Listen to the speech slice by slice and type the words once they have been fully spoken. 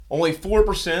Only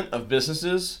 4% of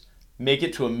businesses make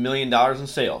it to $1 million in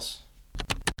sales.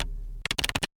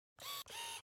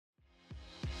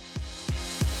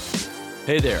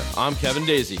 Hey there, I'm Kevin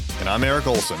Daisy. And I'm Eric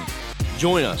Olson.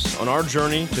 Join us on our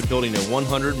journey to building a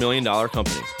 $100 million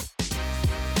company.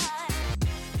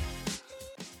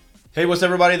 Hey, what's up,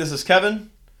 everybody? This is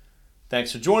Kevin.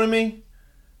 Thanks for joining me.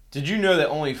 Did you know that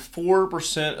only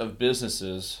 4% of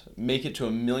businesses make it to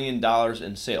 $1 million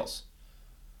in sales?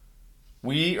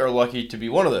 We are lucky to be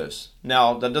one of those.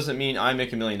 Now, that doesn't mean I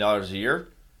make $1 million a year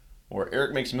or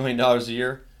Eric makes $1 million a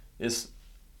year. It's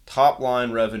top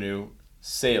line revenue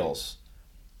sales.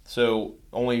 So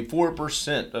only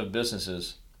 4% of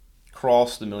businesses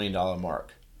cross the $1 million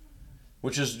mark,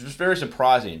 which is just very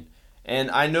surprising. And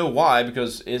I know why,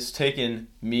 because it's taken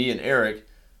me and Eric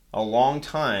a long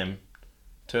time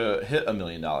to hit $1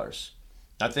 million.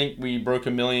 I think we broke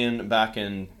 $1 million back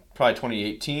in probably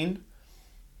 2018.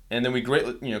 And then we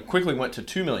quickly went to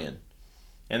 2 million.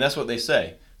 And that's what they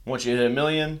say. Once you hit $1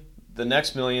 million, the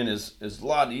next $1 million is a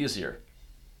lot easier.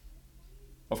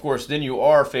 Of course, then you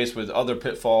are faced with other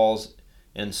pitfalls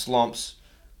and slumps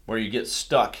where you get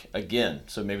stuck again.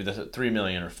 So maybe that's at 3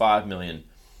 million or 5 million.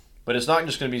 But it's not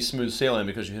just going to be smooth sailing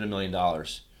because you hit $1 million.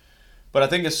 But I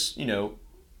think it's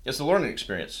a learning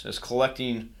experience. It's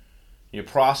collecting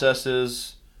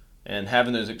processes and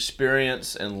having those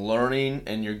experience and learning,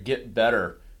 and you get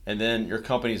better. And then your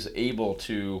company is able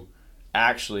to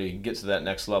actually get to that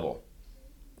next level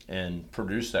and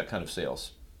produce that kind of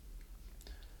sales.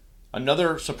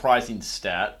 Another surprising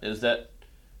stat is that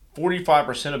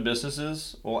 45% of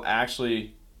businesses will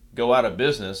actually go out of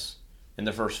business in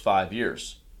the first 5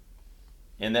 years.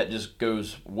 And that just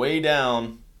goes way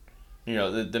down.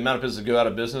 The amount of businesses that go out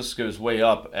of business goes way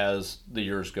up as the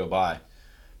years go by.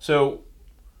 So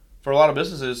for a lot of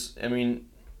businesses,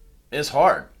 it's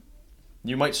hard.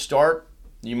 You might start,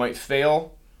 you might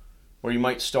fail, or you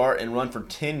might start and run for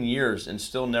 10 years and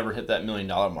still never hit that $1 million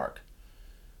mark.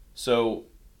 So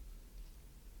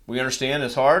we understand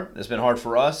it's hard. It's been hard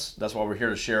for us. That's why we're here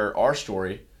to share our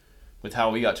story with how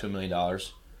we got to $1 million.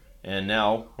 And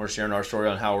now we're sharing our story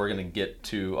on how we're going to get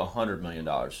to $100 million.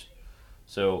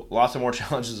 So lots of more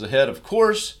challenges ahead, of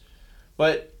course,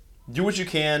 but do what you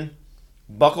can,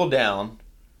 buckle down,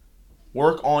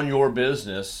 work on your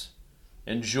business,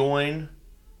 and join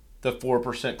the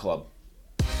 4% Club.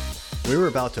 We're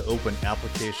about to open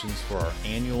applications for our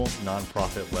annual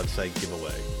nonprofit website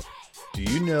giveaway. Do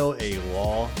you know a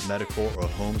law, medical, or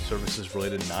home services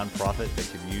related nonprofit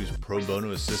that could use pro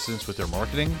bono assistance with their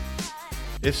marketing?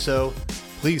 If so,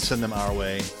 please send them our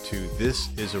way to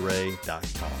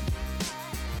thisisarray.com.